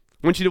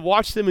 I want you to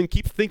watch them and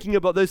keep thinking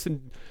about this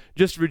and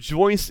just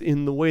rejoice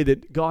in the way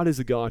that God is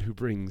a God who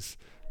brings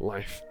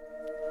life.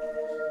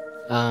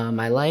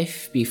 My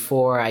life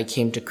before I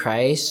came to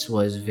Christ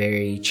was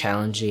very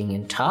challenging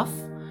and tough.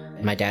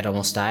 My dad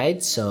almost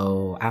died,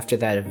 so after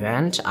that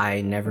event,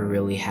 I never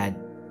really had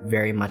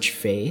very much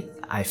faith.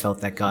 I felt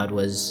that God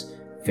was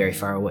very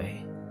far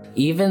away.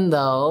 Even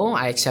though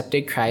I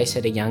accepted Christ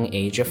at a young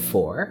age of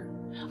 4,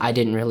 I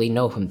didn't really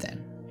know him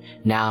then.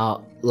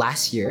 Now,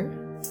 last year,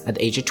 at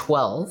the age of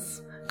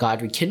 12,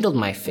 God rekindled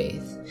my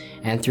faith,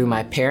 and through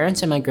my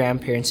parents' and my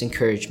grandparents'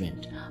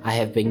 encouragement, I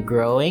have been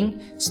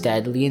growing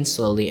steadily and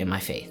slowly in my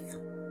faith.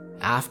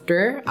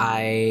 After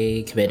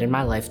I committed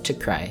my life to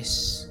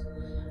Christ,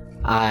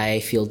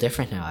 I feel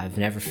different now. I've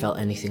never felt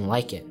anything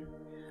like it.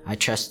 I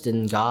trust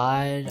in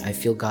God. I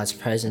feel God's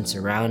presence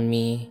around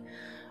me.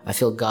 I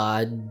feel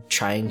God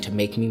trying to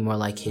make me more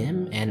like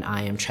him, and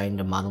I am trying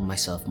to model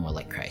myself more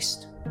like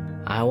Christ.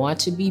 I want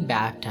to be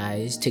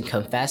baptized to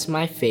confess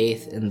my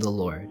faith in the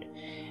Lord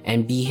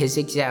and be his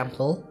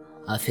example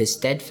of his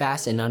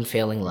steadfast and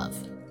unfailing love.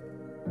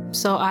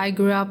 So I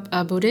grew up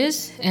a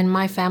Buddhist, and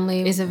my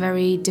family is a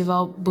very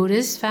devout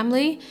Buddhist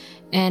family.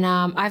 And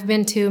I've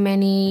been to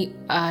many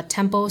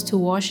temples to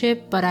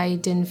worship, but I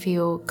didn't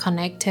feel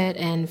connected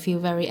and feel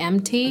very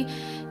empty.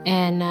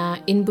 And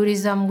in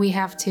Buddhism, we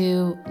have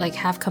to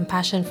have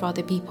compassion for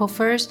other people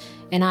first,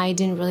 and I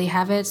didn't really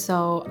have it.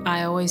 So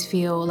I always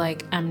feel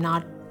like I'm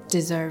not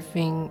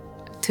deserving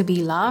to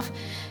be loved.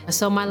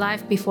 So my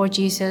life before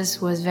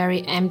Jesus was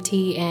very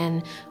empty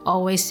and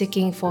always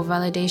seeking for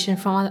validation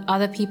from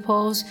other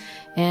people's,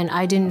 and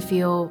I didn't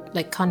feel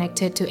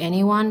connected to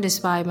anyone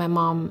despite my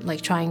mom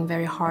trying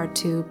very hard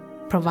to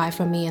provide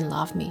for me and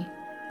love me.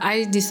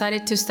 I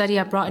decided to study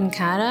abroad in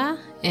Canada,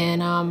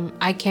 and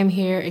I came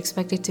here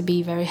expected to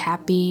be very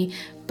happy,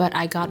 but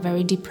I got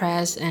very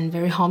depressed and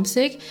very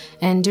homesick.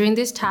 And during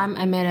this time,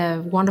 I met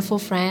a wonderful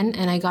friend,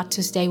 and I got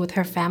to stay with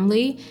her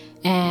family.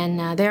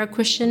 And they're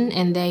Christian,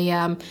 and they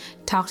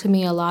talked to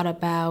me a lot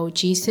about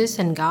Jesus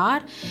and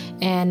God.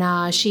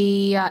 And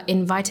she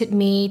invited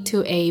me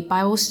to a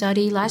Bible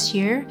study last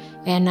year.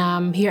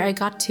 And here I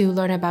got to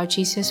learn about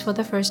Jesus for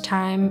the first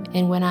time.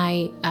 And when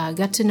I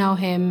got to know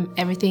him,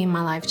 everything in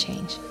my life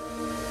changed.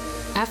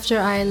 After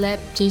I let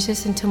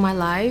Jesus into my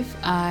life,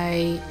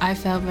 I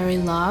felt very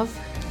loved.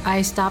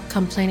 I stopped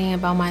complaining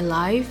about my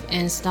life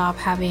and stopped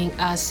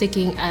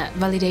seeking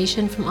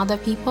validation from other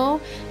people.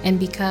 And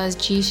because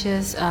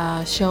Jesus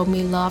showed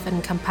me love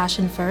and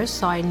compassion first,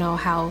 so I know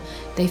how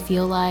they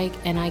feel like,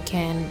 and I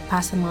can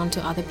pass them on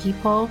to other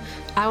people.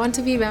 I want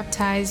to be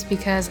baptized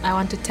because I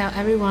want to tell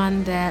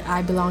everyone that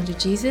I belong to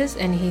Jesus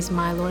and he's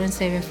my Lord and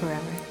Savior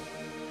forever.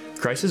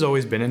 Christ has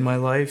always been in my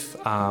life.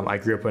 I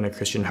grew up in a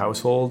Christian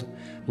household.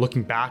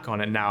 Looking back on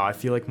it now, I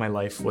feel like my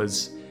life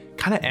was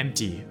kind of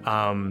empty.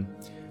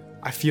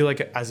 I feel like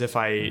as if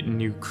I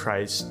knew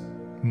Christ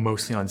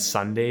mostly on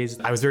Sundays.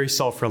 I was very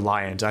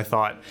self-reliant. I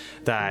thought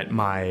that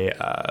my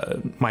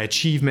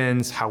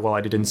achievements, how well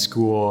I did in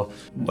school,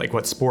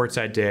 what sports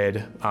I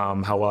did,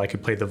 how well I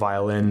could play the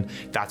violin,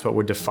 that's what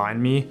would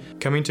define me.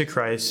 Coming to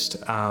Christ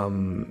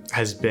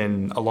has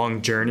been a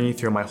long journey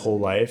through my whole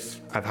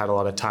life. I've had a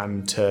lot of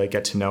time to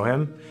get to know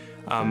him.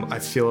 I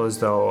feel as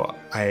though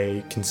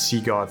I can see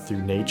God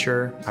through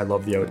nature. I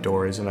love the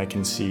outdoors, and I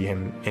can see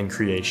him in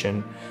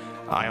creation.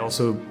 I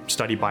also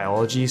study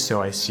biology,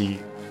 so I see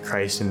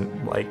Christ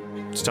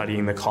in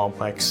studying the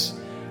complex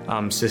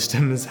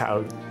systems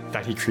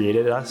that he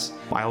created us.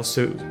 I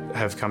also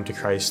have come to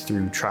Christ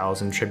through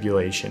trials and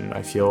tribulation.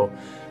 I feel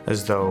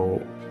as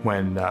though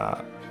when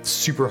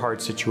super hard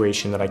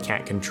situation that I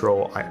can't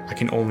control, I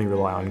can only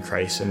rely on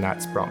Christ, and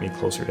that's brought me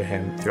closer to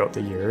him throughout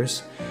the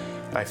years.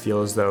 I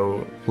feel as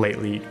though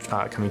lately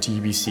coming to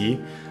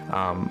UBC,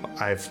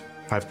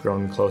 I've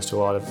grown close to a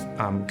lot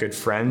of good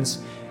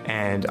friends,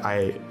 and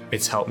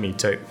it's helped me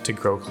to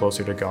grow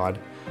closer to God.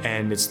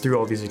 And it's through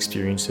all these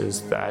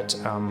experiences that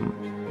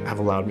have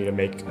allowed me to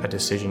make a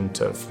decision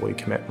to fully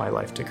commit my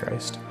life to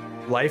Christ.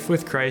 Life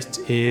with Christ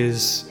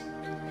is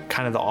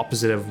kind of the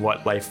opposite of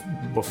what life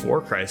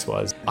before Christ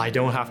was. I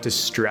don't have to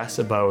stress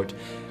about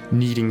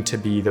needing to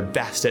be the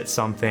best at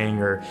something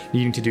or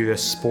needing to do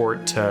this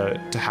sport to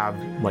have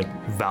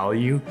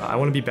value. I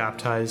want to be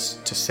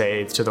baptized to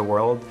say to the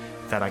world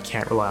that I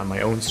can't rely on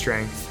my own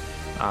strength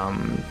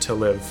to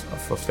live a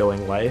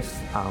fulfilling life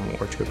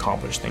or to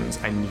accomplish things.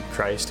 I need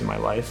Christ in my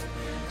life,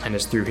 and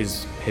it's through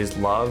his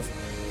love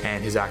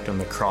and his act on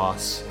the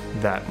cross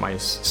that my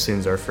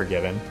sins are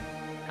forgiven.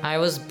 I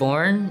was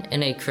born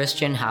in a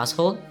Christian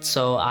household,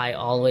 so I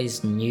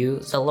always knew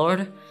the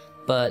Lord,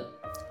 but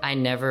I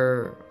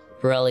never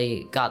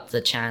really got the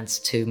chance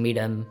to meet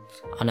him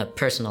on a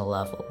personal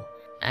level.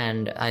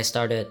 And I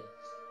started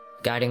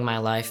guiding my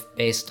life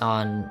based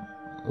on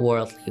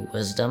worldly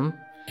wisdom,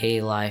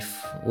 a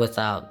life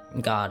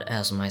without God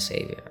as my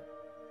savior.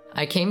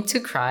 I came to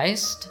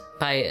Christ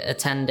by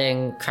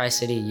attending Christ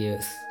City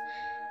Youth.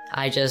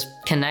 I just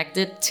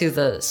connected to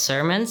the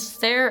sermons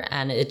there,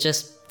 and it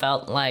just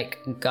felt like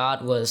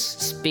God was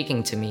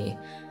speaking to me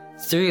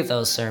through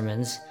those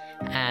sermons.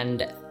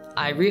 And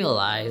I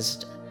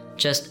realized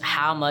just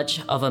how much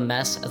of a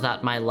mess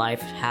that my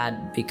life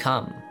had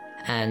become.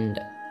 And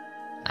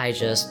I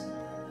just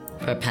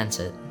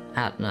repented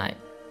at night.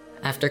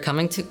 After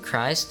coming to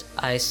Christ,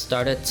 I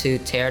started to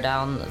tear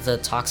down the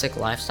toxic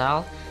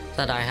lifestyle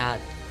that I had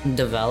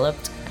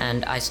developed,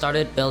 and I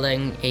started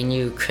building a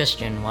new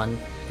Christian one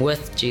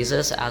with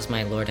Jesus as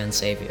my Lord and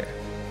Savior.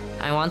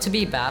 I want to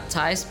be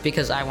baptized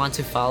because I want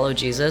to follow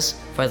Jesus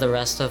for the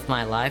rest of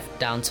my life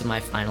down to my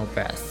final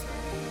breath.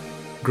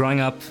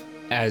 Growing up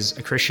as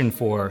a Christian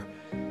for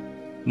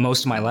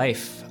most of my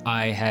life,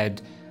 I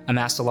had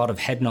amassed a lot of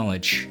head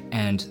knowledge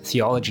and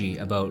theology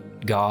about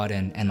God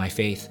and my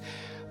faith.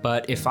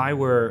 But if I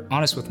were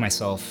honest with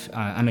myself,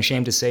 I'm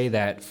ashamed to say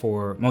that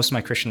for most of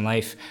my Christian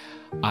life,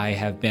 I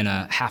have been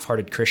a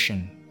half-hearted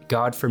Christian.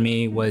 God for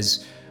me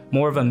was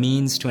more of a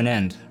means to an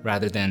end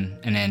rather than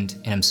an end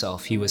in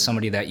himself. He was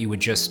somebody that you would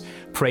just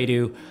pray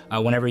to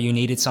whenever you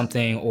needed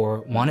something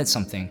or wanted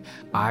something.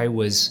 I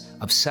was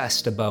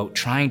obsessed about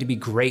trying to be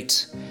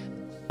great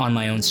on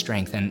my own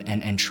strength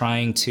and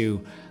trying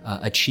to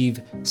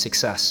achieve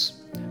success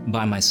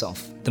by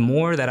myself. The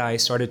more that I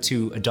started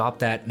to adopt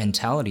that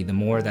mentality, the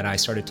more that I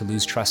started to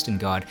lose trust in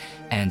God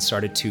and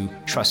started to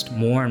trust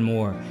more and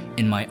more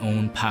in my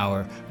own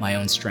power, my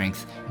own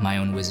strength, my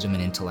own wisdom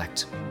and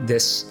intellect.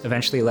 This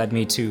eventually led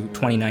me to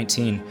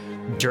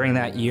 2019. During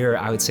that year,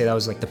 I would say that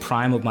was like the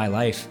prime of my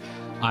life.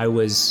 I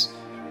was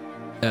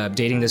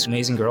dating this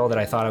amazing girl that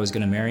I thought I was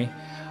going to marry.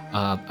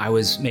 I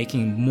was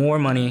making more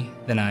money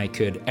than I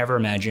could ever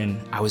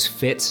imagine. I was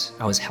fit,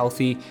 I was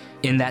healthy.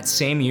 In that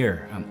same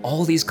year,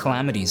 all these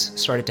calamities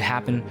started to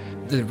happen.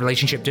 The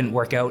relationship didn't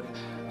work out.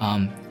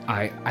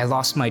 I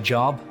lost my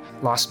job,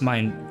 lost my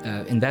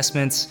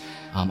investments.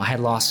 I had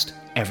lost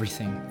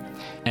everything.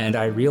 And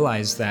I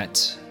realized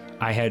that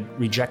I had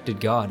rejected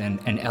God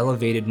and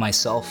elevated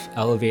myself,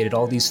 elevated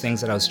all these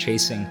things that I was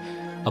chasing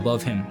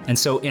above him. And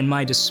so in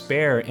my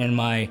despair, in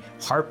my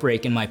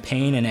heartbreak, in my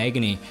pain and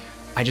agony,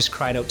 I just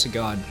cried out to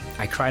God.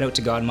 I cried out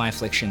to God in my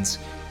afflictions,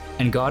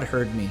 and God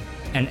heard me.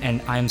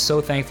 And I'm so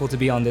thankful to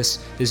be on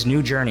this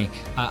new journey.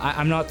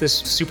 I'm not this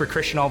super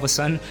Christian all of a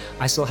sudden.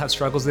 I still have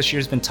struggles. This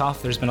year's been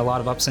tough. There's been a lot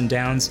of ups and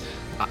downs.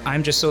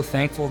 I'm just so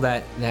thankful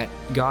that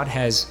God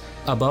has,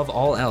 above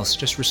all else,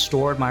 just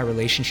restored my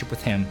relationship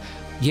with him.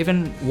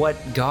 Given what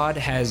God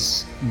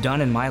has done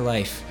in my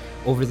life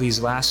over these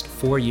last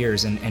 4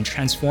 years and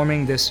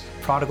transforming this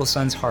prodigal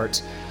son's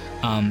heart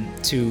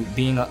to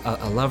being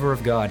a lover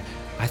of God,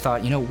 I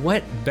thought,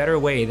 what better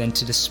way than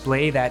to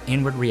display that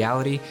inward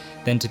reality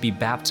than to be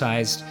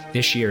baptized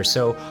this year.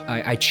 So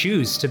I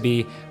choose to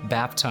be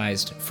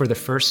baptized for the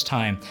first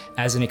time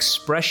as an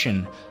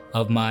expression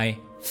of my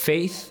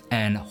faith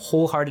and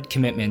wholehearted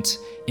commitment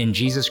in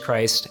Jesus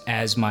Christ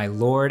as my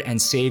Lord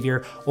and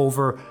Savior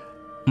over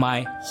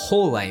my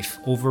whole life,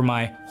 over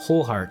my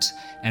whole heart,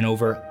 and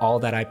over all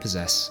that I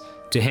possess.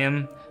 To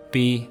him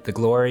be the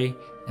glory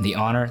and the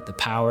honor, the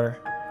power,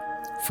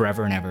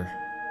 forever and ever.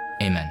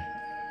 Amen.